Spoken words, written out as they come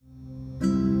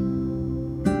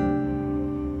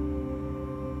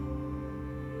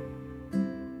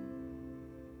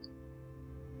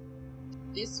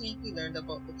This week we learned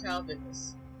about the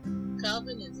Calvinists.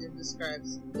 Calvinism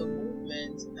describes the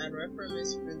movement and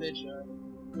reformist religion,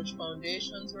 which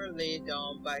foundations were laid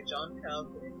down by John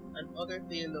Calvin and other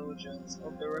theologians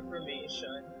of the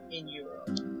Reformation in Europe.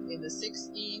 In the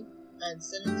 16th and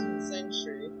 17th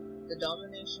century, the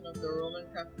domination of the Roman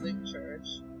Catholic Church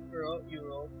throughout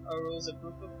Europe arose a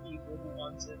group of people who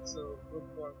wanted to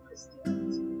reform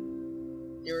Christianity.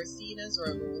 They were seen as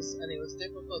rebels, and it was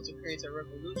difficult to create a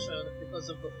revolution because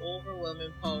of the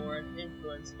overwhelming power and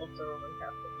influence of the Roman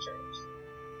Catholic Church.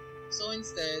 So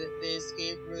instead, they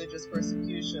escaped religious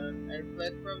persecution and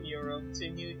fled from Europe to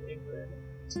New England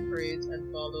to create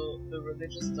and follow the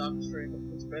religious doctrine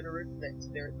which better reflects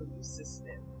their belief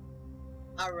system.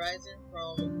 Arising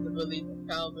from the belief of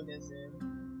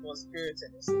Calvinism was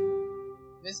Puritanism.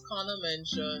 Miss Connor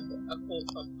mentioned a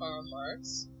quote from Karl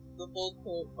Marx. The full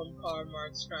quote from Karl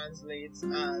Marx translates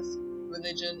as,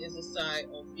 "Religion is a sigh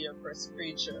of the oppressed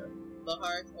creature, the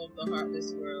heart of the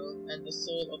heartless world, and the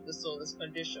soul of the soulless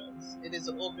conditions. It is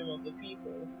the opium of the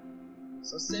people."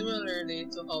 So similarly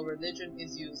to how religion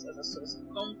is used as a source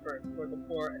of comfort for the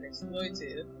poor and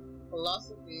exploited,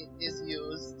 philosophy is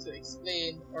used to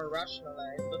explain or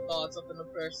rationalize the thoughts of an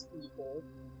oppressed people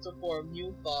to form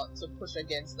new thought to push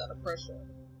against that oppression.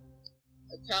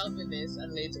 The Calvinists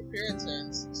and later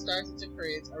Puritans started to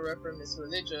create a reformist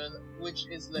religion which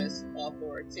is less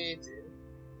authoritative.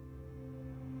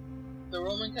 The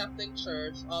Roman Catholic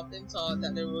Church often taught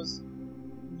that there was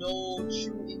no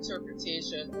true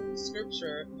interpretation of the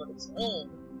scripture but its own,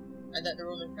 and that the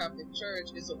Roman Catholic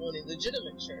Church is the only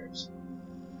legitimate church.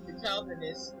 The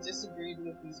Calvinists disagreed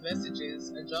with these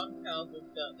messages, and John Calvin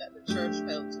felt that the church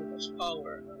held too much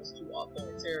power and was too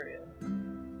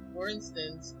authoritarian. For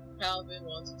instance, Calvin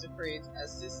wanted to create a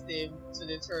system to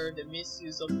deter the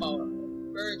misuse of power of the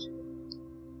clergy.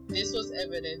 This was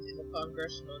evident in the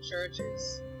congregational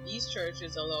churches. These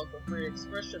churches allowed for free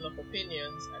expression of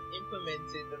opinions and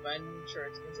implemented dividing the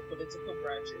church into political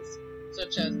branches,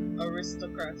 such as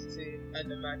aristocracy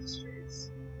and the magistrates.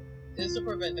 This to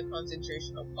prevent the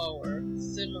concentration of power,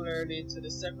 similarly to the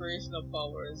separation of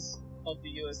powers of the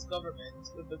U.S. government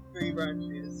with the three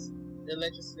branches, the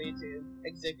legislative,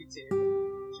 executive,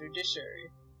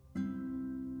 judiciary.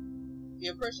 The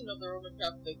oppression of the Roman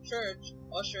Catholic Church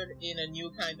ushered in a new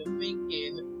kind of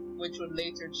thinking, which would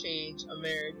later change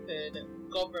American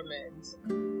government,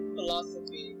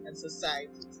 philosophy, and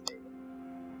society today.